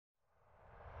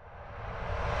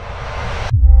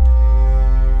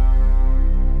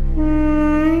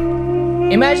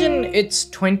Imagine it's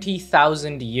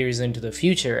 20,000 years into the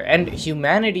future, and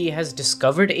humanity has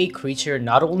discovered a creature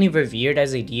not only revered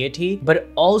as a deity, but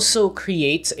also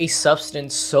creates a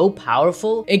substance so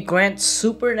powerful it grants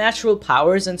supernatural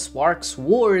powers and sparks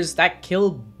wars that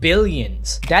kill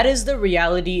billions. That is the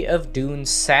reality of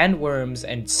Dune's sandworms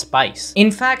and spice.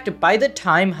 In fact, by the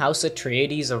time House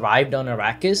Atreides arrived on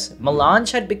Arrakis,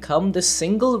 melange had become the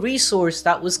single resource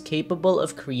that was capable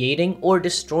of creating or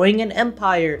destroying an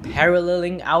empire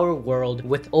paralleling our world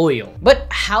with oil. But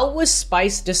how was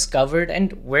spice discovered,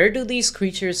 and where do these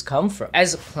creatures come from?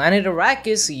 As planet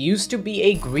Arrakis used to be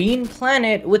a green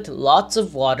planet with lots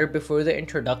of water before the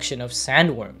introduction of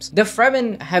sandworms. The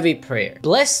Fremen have a prayer: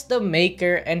 bless the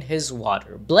maker and his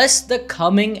water. Bless the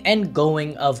coming and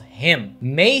going of him.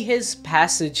 May his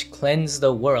passage cleanse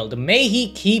the world. May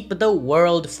he keep the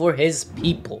world for his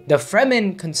people. The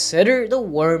Fremen consider the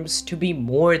worms to be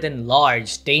more than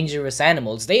large, dangerous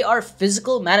animals. They are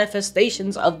physical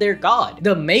manifestations of their god.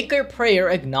 The maker prayer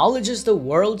acknowledges the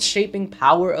world-shaping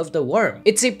power of the worm.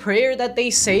 It's a prayer that they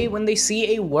say when they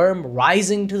see a worm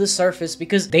rising to the surface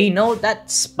because they know that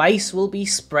spice will be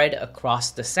spread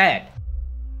across the sand.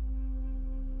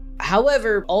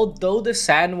 However, although the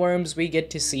sandworms we get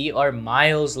to see are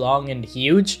miles long and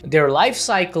huge, their life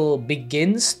cycle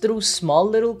begins through small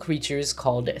little creatures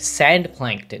called sand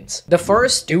planktons. The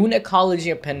first Dune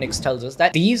Ecology Appendix tells us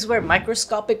that these were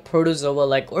microscopic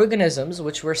protozoa-like organisms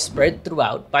which were spread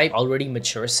throughout by already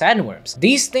mature sandworms.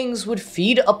 These things would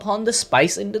feed upon the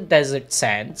spice in the desert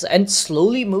sands and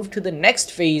slowly move to the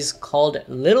next phase called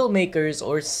little makers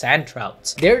or sand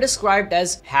trouts. They're described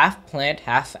as half plant,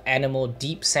 half animal,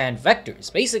 deep sand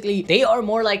vectors. Basically, they are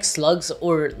more like slugs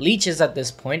or leeches at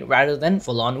this point rather than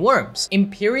full-on worms.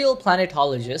 Imperial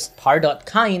planetologist Pardot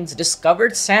Kynes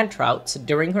discovered sand trouts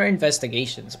during her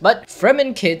investigations, but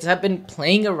Fremen kids have been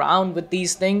playing around with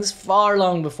these things far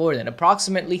long before then,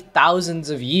 approximately thousands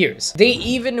of years. They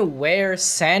even wear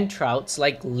sand trouts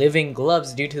like living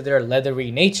gloves due to their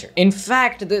leathery nature. In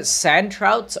fact, the sand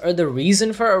trouts are the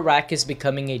reason for Arrakis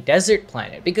becoming a desert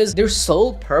planet, because their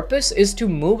sole purpose is to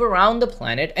move around the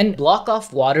planet and block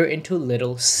off water into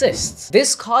little cysts.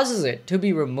 This causes it to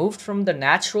be removed from the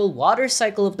natural water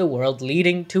cycle of the world,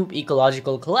 leading to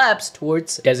ecological collapse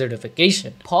towards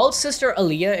desertification. Paul's sister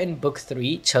Aliyah in Book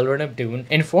 3, Children of Dune,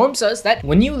 informs us that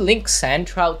when you link sand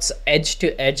trouts edge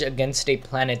to edge against a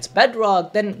planet's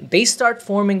bedrock, then they start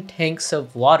forming tanks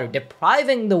of water,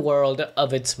 depriving the world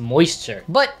of its moisture.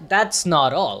 But that's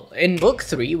not all. In Book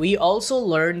 3, we also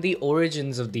learn the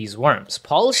origins of these worms.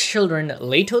 Paul's children,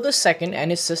 Leto II and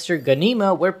his sister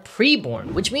Ganima, were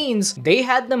preborn, which means they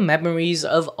had the memories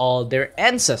of all their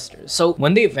ancestors. So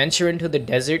when they venture into the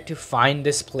desert to find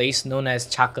this place known as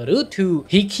Chakarutu,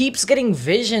 he keeps getting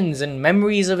visions and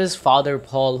memories of his father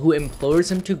Paul, who implores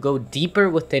him to go deeper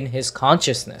within his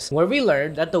consciousness, where we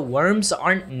learn that the worms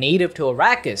aren't native to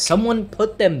Arrakis. Someone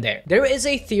put them there. There is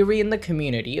a theory in the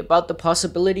community about the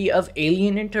possibility of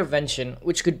alien intervention,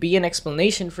 which could be an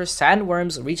explanation for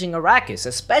sandworms reaching Arrakis,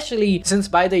 especially since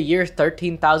by the year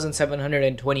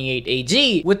 13,728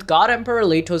 AG, with God Emperor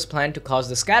Leto's plan to cause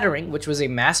the scattering, which was a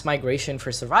mass migration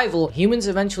for survival, humans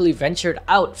eventually ventured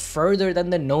out further than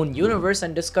the known universe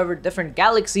and discovered different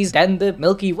galaxies than the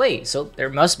Milky Way, so there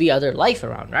must be other life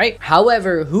around, right?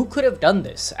 However, who could have done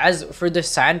this? As for the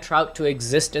sand trout to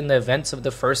exist in the events of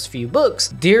the first few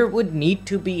books, there would need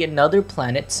to be another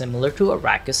planet similar to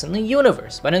Arrakis in the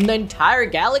universe, but in the entire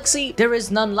galaxy, there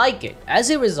is none like it. As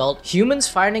a result, humans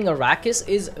finding Arrakis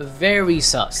is very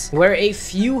sus, where a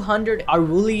few hundred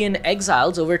Arulian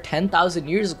exiles over 10,000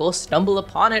 years ago stumble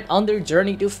upon it on their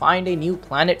journey to find a new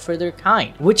planet for their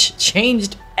kind, which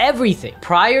changed everything.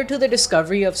 Prior to the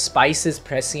discovery of Spice's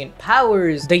prescient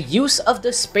powers, the use of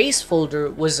the space folder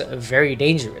was very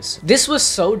dangerous. This was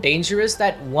so dangerous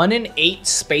that 1 in 8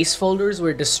 space folders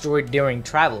were destroyed during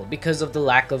travel because of the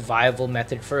lack of viable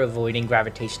method for avoiding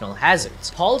gravitational hazards.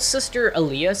 Paul's sister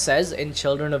Aliyah says in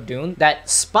Children of Dune that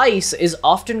Spice is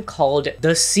often called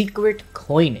the secret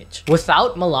coinage.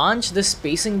 Without melange, the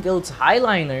Spacing Guild's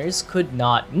highliners could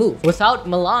not move. Without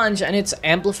melange and its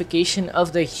amplification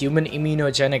of the human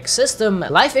immunogenic system,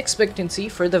 life expectancy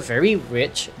for the very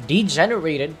rich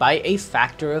degenerated by a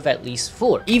factor of at least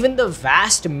 4. Even the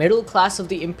vast middle class of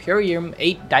the Imperium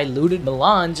ate diluted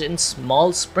melange in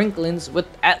small sprinklings with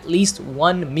at least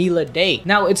 1 meal a day.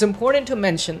 Now, it's important to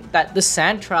mention that the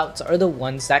sand trouts are the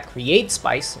ones that create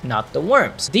spice, not the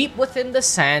worms. Deep within the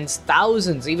sands,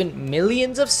 thousands, even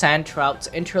millions of sand trouts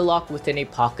interlock within a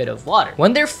pocket of water.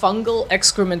 When their fungal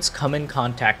excrements come in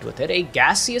contact with it, a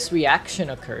gaseous reaction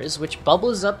occurs which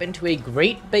bubbles blows up into a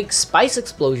great big spice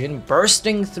explosion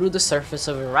bursting through the surface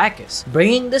of Arrakis,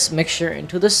 bringing this mixture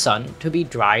into the sun to be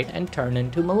dried and turned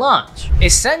into melange.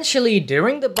 Essentially,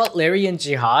 during the Butlerian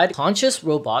Jihad, conscious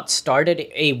robots started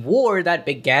a war that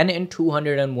began in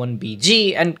 201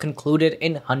 BG and concluded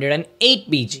in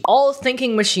 108 BG. All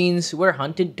thinking machines were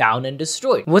hunted down and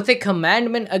destroyed, with a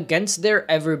commandment against their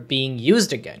ever being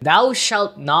used again. Thou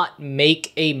shalt not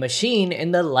make a machine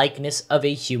in the likeness of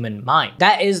a human mind.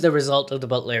 That is the result of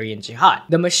the Butlerian Jihad.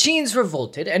 The machines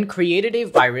revolted and created a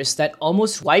virus that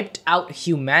almost wiped out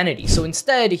humanity. So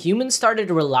instead, humans started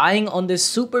relying on this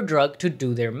super drug to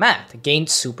do their math, gain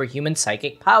superhuman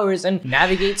psychic powers, and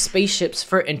navigate spaceships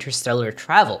for interstellar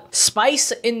travel.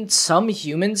 Spice in some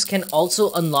humans can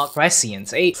also unlock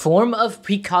prescience, a form of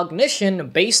precognition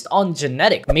based on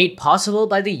genetic, made possible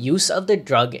by the use of the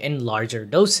drug in larger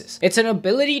doses. It's an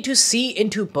ability to see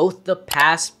into both the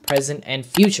past, present, and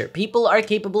future. People are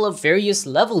capable of various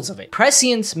levels of it.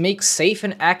 Prescience makes safe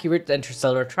and accurate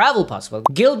interstellar travel possible.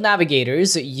 Guild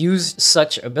navigators use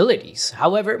such abilities.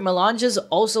 However, melange is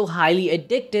also highly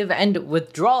addictive and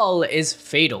withdrawal is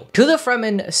fatal. To the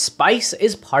Fremen, spice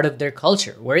is part of their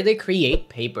culture, where they create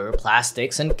paper,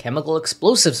 plastics, and chemical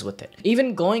explosives with it,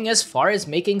 even going as far as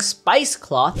making spice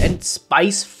cloth and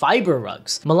spice fiber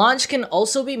rugs. Melange can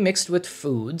also be mixed with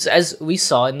foods, as we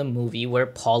saw in the movie where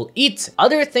Paul eats it.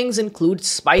 Other things include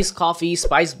spice coffee,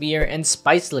 spice beer, and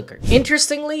spice liquor.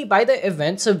 Interestingly, by the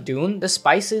events of Dune, the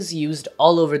spice is used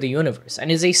all over the universe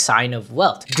and is a sign of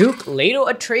wealth. Duke Leto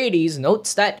Atreides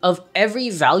notes that of every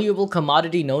valuable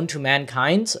commodity known to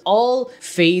mankind, all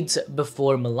fades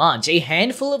before melange. A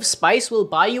handful of spice will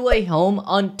buy you a home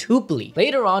on Tupli.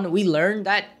 Later on, we learn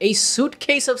that a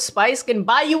suitcase of spice can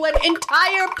buy you an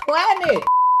entire planet!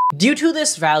 Due to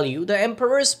this value, the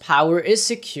Emperor's power is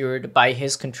secured by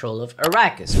his control of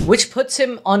Arrakis, which puts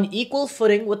him on equal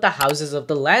footing with the houses of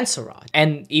the Lancerot,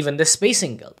 and even the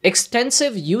Spacing Guild.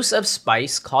 Extensive use of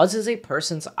spice causes a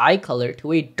person's eye color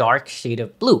to a dark shade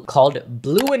of blue, called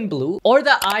blue and blue, or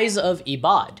the eyes of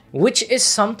Ibad, which is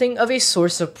something of a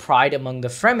source of pride among the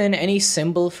Fremen and a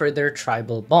symbol for their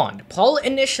tribal bond. Paul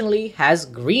initially has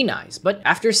green eyes, but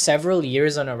after several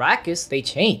years on Arrakis, they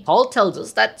change. Paul tells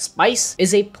us that spice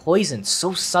is a poison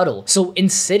so subtle, so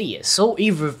insidious, so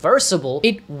irreversible,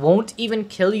 it won't even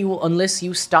kill you unless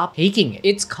you stop taking it.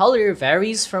 Its color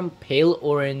varies from pale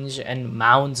orange and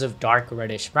mounds of dark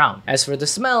reddish brown. As for the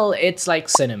smell, it's like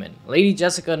cinnamon. Lady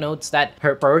Jessica notes that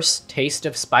her first taste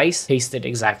of spice tasted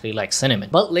exactly like cinnamon.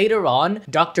 But later on,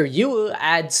 Dr. Yu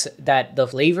adds that the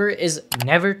flavor is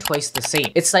never twice the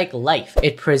same. It's like life.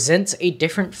 It presents a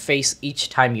different face each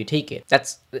time you take it.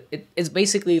 It's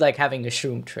basically like having a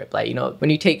shroom trip. Like, you know, when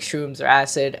you take shrooms or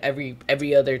acid,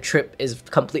 every other trip is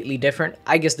completely different.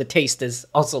 I guess the taste is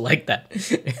also like that.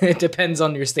 It depends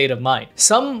on your state of mind.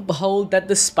 Some hold that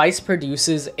the spice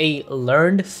produces a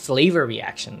learned flavor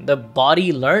reaction. The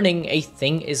body learning a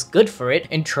thing is good for it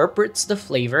interprets the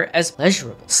flavor as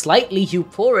pleasurable, slightly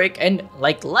euphoric, and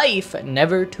like life,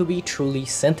 never to be truly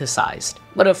synthesized.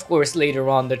 But of course, later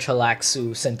on, the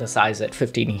Chalaxu synthesize it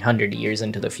 1500 years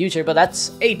into the future, but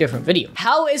that's a different video.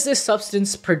 How is this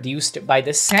substance produced by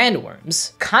the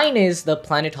sandworms? Kines, the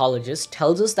planetologist,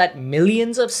 tells us that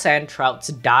millions of sand trouts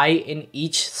die in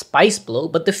each spice blow,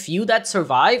 but the few that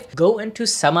survive go into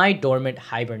semi-dormant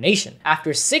hibernation.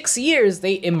 After 6 years,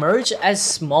 they emerge as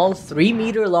small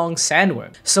 3-meter-long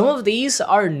sandworms. Some of these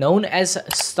are known as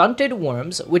stunted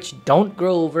worms, which don't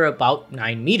grow over about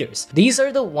 9 meters. These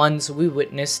are the ones we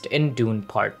witnessed in Dune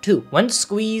Part 2. When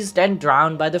squeezed and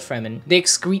drowned by the Fremen, they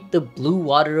excrete the blue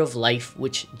water of life,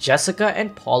 which Jessica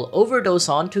and Paul overdose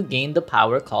on to gain the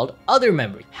power called Other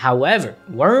Memory. However,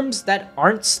 worms that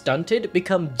aren't stunted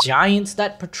become giants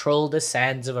that patrol the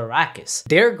sands of Arrakis.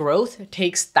 Their growth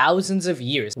takes thousands of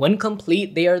years. When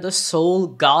complete, they are the sole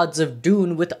gods of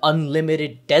Dune with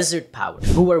unlimited desert power,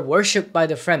 who are worshipped by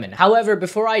the Fremen. However,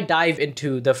 before I dive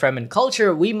into the Fremen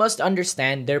culture, we must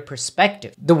understand their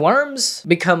perspective. The worms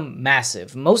become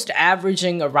massive, most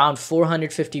averaging around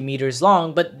 450 meters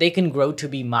long, but they can grow to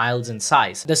be miles in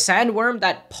size. The sandworm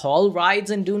that Paul rides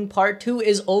in Dune Part 2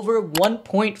 is over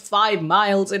 1.5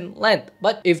 miles in length.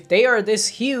 But if they are this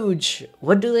huge,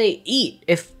 what do they eat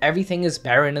if everything is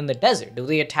barren in the desert? Do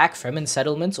they attack Fremen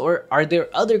settlements, or are there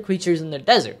other creatures in the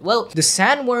desert? Well, the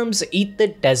sandworms eat the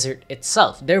desert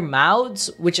itself. Their mouths,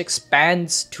 which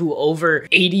expands to over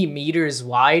 80 meters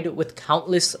wide with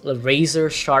countless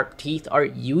razor-sharp teeth, are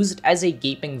used as a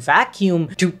gaping vacuum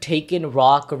to take in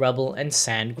rock, rubble, and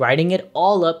sand, grinding it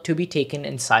all up to be taken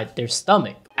inside their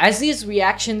stomach. As these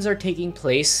reactions are taking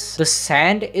place, the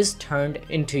sand is turned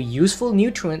into useful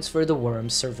nutrients for the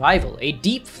worm's survival. A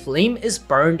deep flame is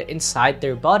burned inside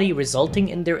their body, resulting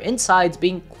in their insides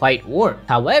being quite warm.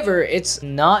 However, it's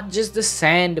not just the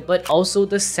sand, but also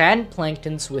the sand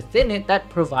planktons within it that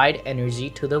provide energy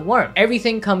to the worm.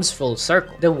 Everything comes full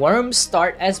circle. The worms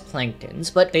start as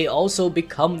planktons, but they also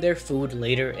become their food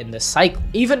later in the cycle.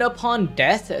 Even upon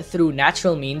death through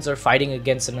natural means or fighting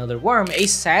against another worm, a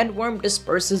sandworm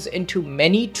disperses into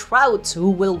many trouts who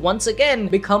will once again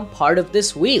become part of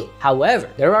this wheel. However,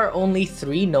 there are only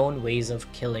 3 known ways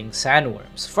of killing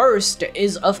sandworms. First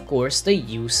is of course the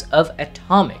use of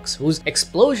atomics, whose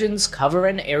explosions cover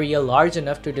an area large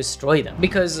enough to destroy them.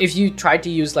 Because if you try to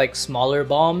use like smaller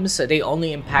bombs, they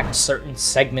only impact certain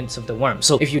segments of the worm.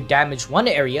 So if you damage one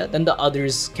area, then the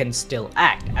others can still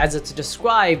act. As it's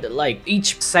described, like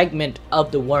each segment of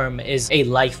the worm is a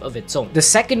life of its own. The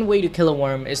second way to kill a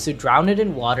worm is to drown it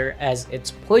in water, as it's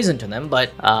poison to them.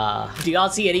 But do y'all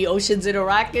see any oceans in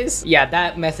Arrakis? Yeah,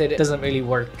 that method doesn't really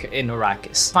work in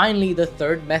Arrakis. Finally, the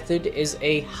third method is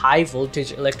a high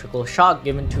voltage electrical shock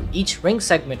given to each ring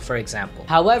segment, for example.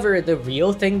 However, the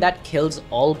real thing that kills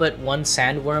all but one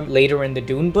sandworm later in the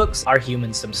Dune books are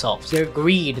humans themselves. Their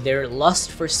greed, their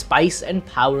lust for spice and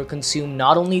power consume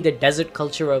not only the desert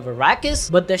culture of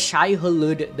Arrakis, but the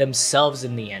sisterhood themselves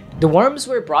in the end. The worms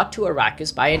were brought to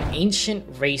Arrakis by an ancient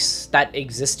race that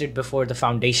existed before the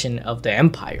foundation of the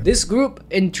Empire. This group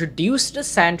introduced the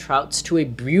sand trouts to a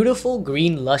beautiful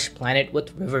green lush planet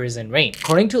with rivers and rain.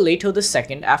 According to Leto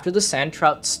II, after the sand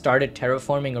trouts started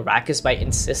terraforming Arrakis by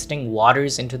insisting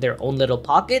waters into their own little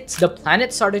pockets, the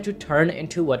planet started to turn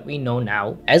into what we know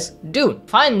now as Dune.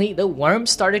 Finally, the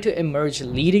worms started to emerge,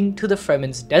 leading to the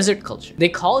Fremen's desert culture. They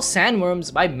call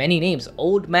sandworms by many names: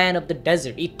 Old Man of the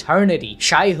Desert, Eternity,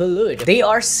 Shai-Hulud. They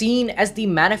are seen as the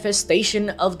manifestation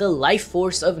of the life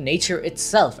force of nature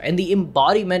itself and the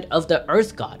embodiment of the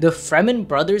earth god. The Fremen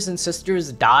brothers and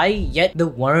sisters die, yet the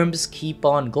worms keep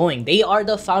on going. They are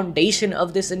the foundation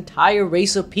of this entire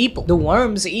race of people. The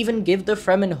worms even give the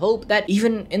Fremen hope that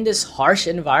even in this harsh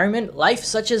environment, life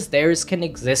such as theirs can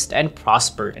exist and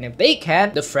prosper. And if they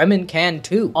can, the Fremen can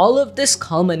too. All of this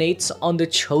culminates on the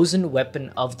chosen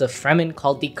weapon of the Fremen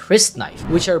called the Christ knife,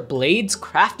 which are blades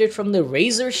crafted from the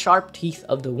razor-sharp teeth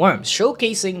of the worms,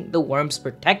 showcasing the worm's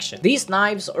protection. These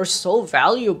knives are so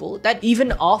valuable that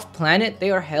even off-planet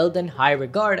they are held in high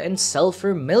regard and sell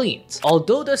for millions.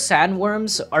 Although the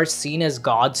sandworms are seen as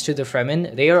gods to the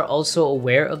Fremen, they are also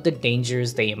aware of the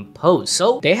dangers they impose.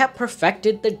 So they have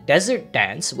perfected the desert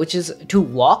dance, which is to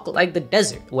walk like the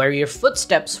desert, where your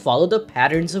footsteps follow the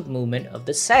patterns of movement of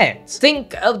the sands.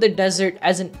 Think of the desert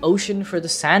as an ocean for the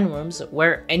sandworms,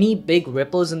 where any big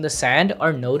ripples in the sand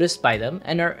are noticed by them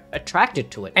and are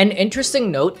attracted to it. An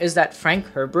interesting note is that Frank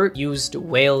Herbert used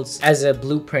whales as a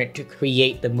blueprint to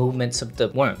create the movements of the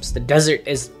worms. The desert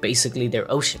is basically their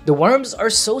ocean. The worms are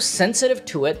so sensitive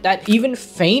to it that even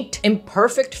faint,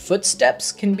 imperfect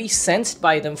footsteps can be sensed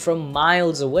by them from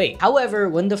miles away. However,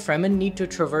 when the Fremen need to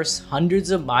traverse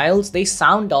hundreds of miles, they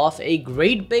sound off a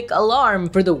great big alarm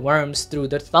for the worms through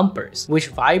the thumpers, which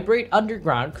vibrate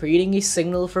underground, creating a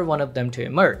signal for one of them to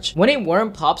emerge. When a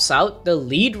worm pops out, the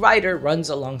lead rider runs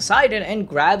alongside it and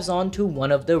grabs onto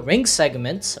one of the ring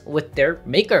segments with their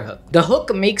maker hook. The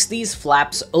hook makes these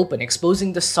flaps open,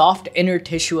 exposing the soft inner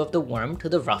tissue of the worm to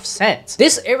the rough sands.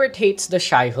 This irritates the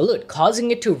Shai-Hulud,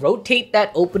 causing it to rotate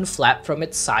that open flap from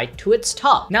its side to its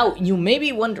top. Now, you may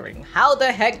be wondering, how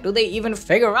the heck do they even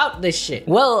figure out this shit?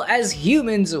 Well, as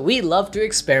humans, we love to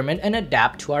experiment and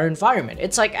adapt to our environment.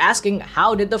 It's like asking,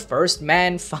 how did the first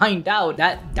man find out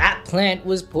that that plant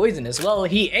was poisonous? Well,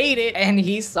 he ate it and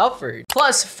he suffered.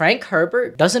 Plus, Frank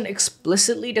Herbert doesn't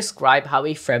explicitly describe how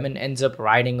a Fremen ends up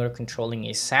riding or controlling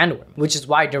a sandworm, which is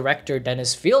why director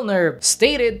Denis Villeneuve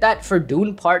stated that for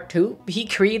Dune Part 2, he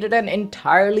created an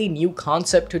entirely new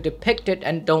concept to depict it,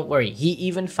 and don't worry, he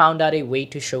even found out a way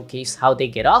to showcase how they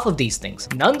get off of these things.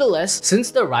 Nonetheless,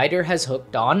 since the rider has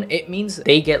hooked on, it means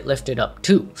they get lifted up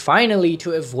too. Finally,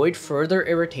 to avoid further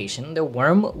irritation, the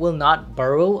worm will not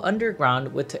burrow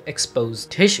underground with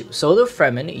exposed tissue, so the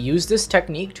Fremen use this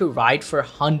technique to ride for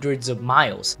hundreds of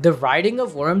miles. The riding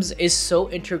of worms is so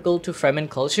integral to Fremen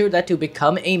culture that to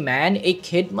become a man, a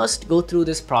kid must go through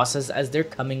this process as their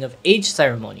coming of age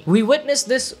ceremony. We witnessed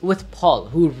this with Paul,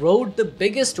 who rode the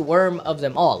biggest worm of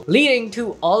them all, leading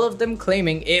to all of them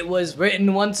claiming it was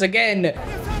written once again.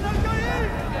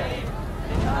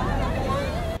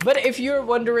 But if you're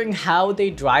wondering how they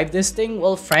drive this thing,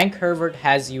 well, Frank Herbert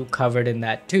has you covered in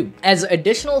that too. As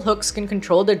additional hooks can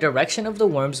control the direction of the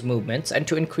worm's movements, and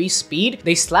to increase speed,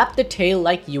 they slap the tail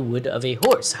like you would of a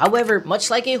horse. However,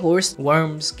 much like a horse,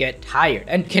 worms get tired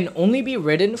and can only be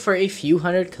ridden for a few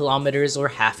hundred kilometers or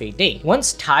half a day.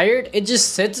 Once tired, it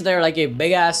just sits there like a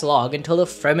big ass log until the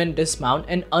Fremen dismount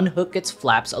and unhook its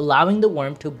flaps, allowing the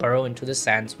worm to burrow into the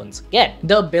sands once again.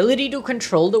 The ability to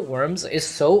control the worms is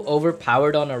so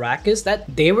overpowered on Arrakis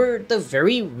that they were the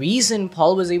very reason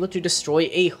Paul was able to destroy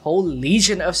a whole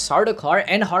legion of Sardaukar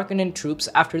and Harkonnen troops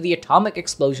after the atomic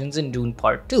explosions in Dune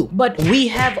Part 2. But we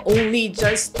have only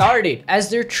just started, as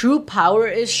their true power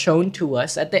is shown to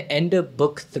us at the end of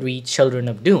Book 3, Children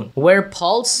of Dune, where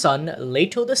Paul's son,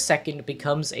 Leto II,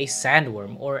 becomes a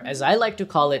sandworm, or as I like to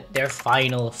call it, their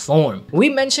final form. We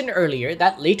mentioned earlier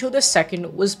that Leto II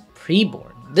was preborn.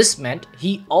 This meant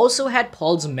he also had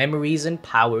Paul's memories and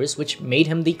powers, which made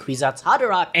him the Kiwazart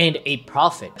Haderach and a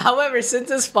prophet. However, since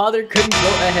his father couldn't go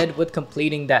ahead with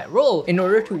completing that role, in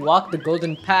order to walk the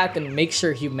golden path and make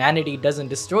sure humanity doesn't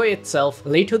destroy itself,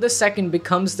 Leto II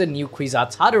becomes the new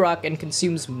Kiwazart Haderach and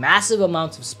consumes massive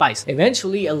amounts of spice,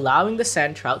 eventually allowing the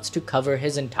sand trouts to cover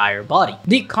his entire body.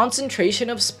 The concentration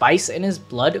of spice in his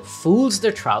blood fools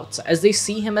the trouts as they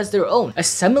see him as their own,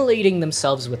 assimilating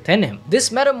themselves within him.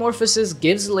 This metamorphosis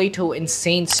gives Leto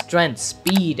insane strength,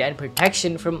 speed, and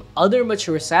protection from other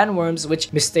mature sandworms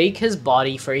which mistake his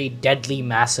body for a deadly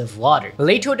mass of water.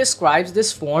 Leto describes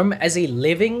this form as a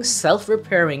living,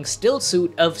 self-repairing still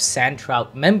suit of sand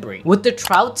trout membrane. With the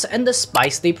trouts and the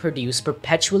spice they produce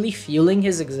perpetually fueling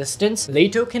his existence,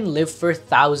 Leto can live for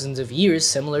thousands of years,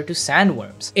 similar to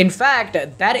sandworms. In fact,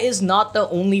 that is not the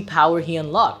only power he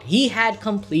unlocked. He had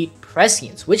complete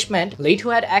prescience, which meant Leto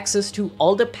had access to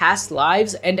all the past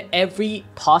lives and every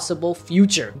possible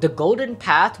future. The golden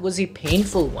path was a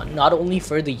painful one, not only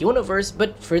for the universe,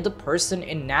 but for the person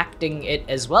enacting it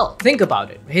as well. Think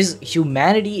about it. His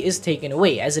humanity is taken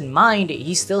away, as in mind,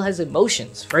 he still has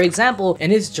emotions. For example, in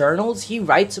his journals, he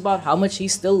writes about how much he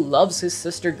still loves his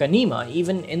sister Ganima,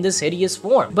 even in this hideous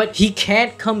form. But he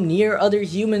can't come near other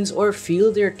humans or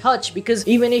feel their touch because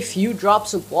even a few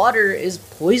drops of water is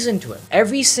poison to him.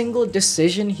 Every single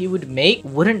decision he would make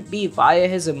wouldn't be via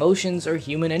his emotions or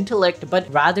human intellect,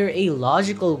 but rather a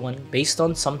logical one based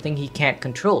on something he can't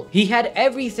control. He had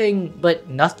everything but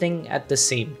nothing at the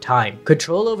same time.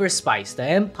 Control over spice, the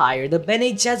empire, the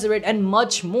Bene Gesserit, and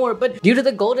much more, but due to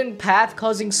the golden path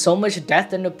causing so much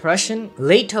death and oppression,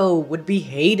 Leto would be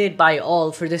hated by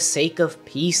all for the sake of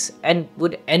peace and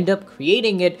would end up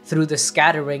creating it through the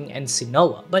scattering and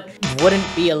Sinoa, but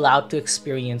wouldn't be allowed to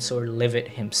experience or live it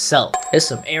himself. There's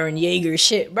some Aaron Yeager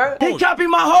shit, bro. He copied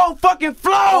my whole fucking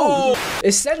flow!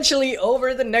 Essentially,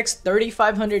 over the next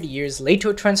 3,500 years,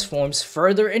 Leto transforms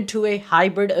further into a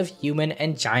hybrid of human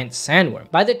and giant sandworm.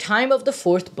 By the time of the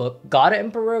 4th book, God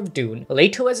Emperor of Dune,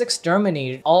 Leto has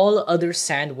exterminated all other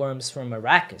sandworms from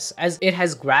Arrakis, as it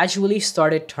has gradually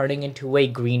started turning into a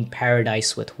green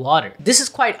paradise with water. This is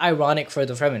quite ironic for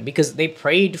the Fremen, because they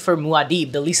prayed for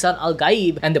Muad'Dib, the Lisan Al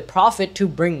Gaib, and the Prophet to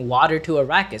bring water to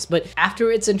Arrakis, but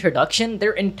after its introduction,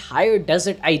 their entire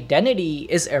desert identity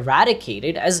is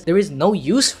eradicated as there is no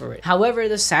use for it. However,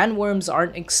 the sandworms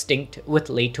aren't extinct with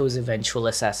Leto's eventual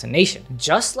assassination.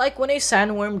 Just like when a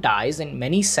sandworm dies and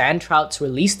many sand trouts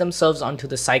release themselves onto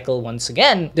the cycle once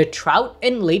again, the trout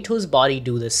in Leto's body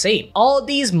do the same. All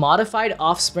these modified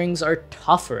offsprings are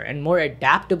tougher and more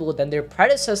adaptable than their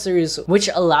predecessors, which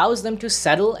allows them to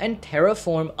settle and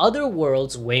terraform other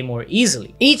worlds way more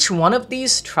easily. Each one of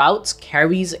these trouts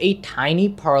carries a tiny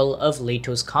pearl of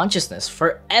Leto's consciousness,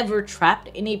 forever trapped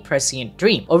in a prescient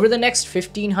dream. Over the next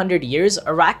 1500 years,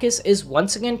 Arrakis is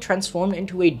once again transformed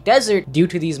into a desert due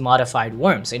to these modified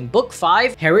worms. In Book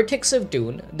 5, Heretics of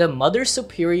Dune, the Mother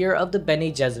Superior of the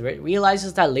Bene Gesserit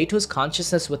realizes that Leto's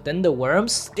consciousness within the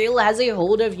worms still has a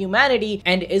hold of humanity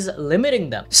and is limiting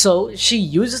them. So she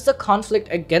uses the conflict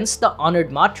against the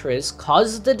honored Matres,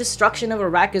 causes the destruction of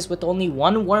Arrakis with only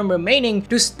one worm remaining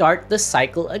to start the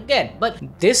cycle again. But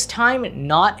this time,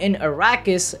 not in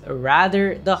Arrakis,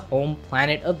 rather the home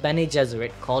planet of Bene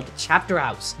Gesserit called Chapter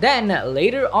House. Then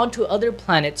later onto other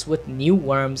planets with new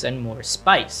worms and more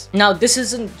spice. Now this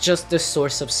isn't just the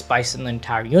source of spice in the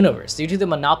entire universe. Due to the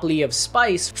monopoly of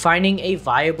spice, finding a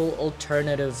viable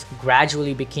alternative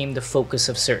gradually became the focus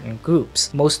of certain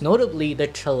groups, most notably the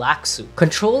Tleilaxu.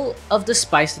 Control of the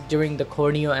spice during the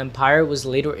Corneo Empire was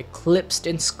later eclipsed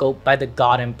in scope by the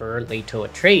God Emperor Leto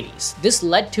Atreides. This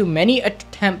led to many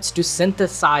attempts to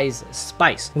synthesize spice.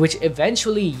 spice, which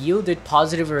eventually yielded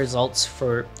positive results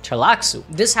for Chalaxu.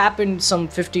 This happened some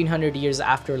 1500 years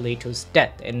after Leto's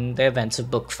death in the events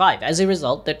of Book 5. As a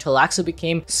result, the Chalaxu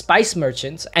became spice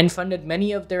merchants and funded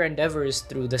many of their endeavors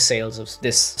through the sales of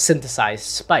this synthesized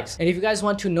spice. And if you guys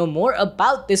want to know more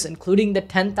about this, including the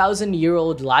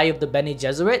 10,000-year-old lie of the Bene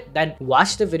Gesserit, then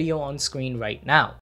watch the video on screen right now.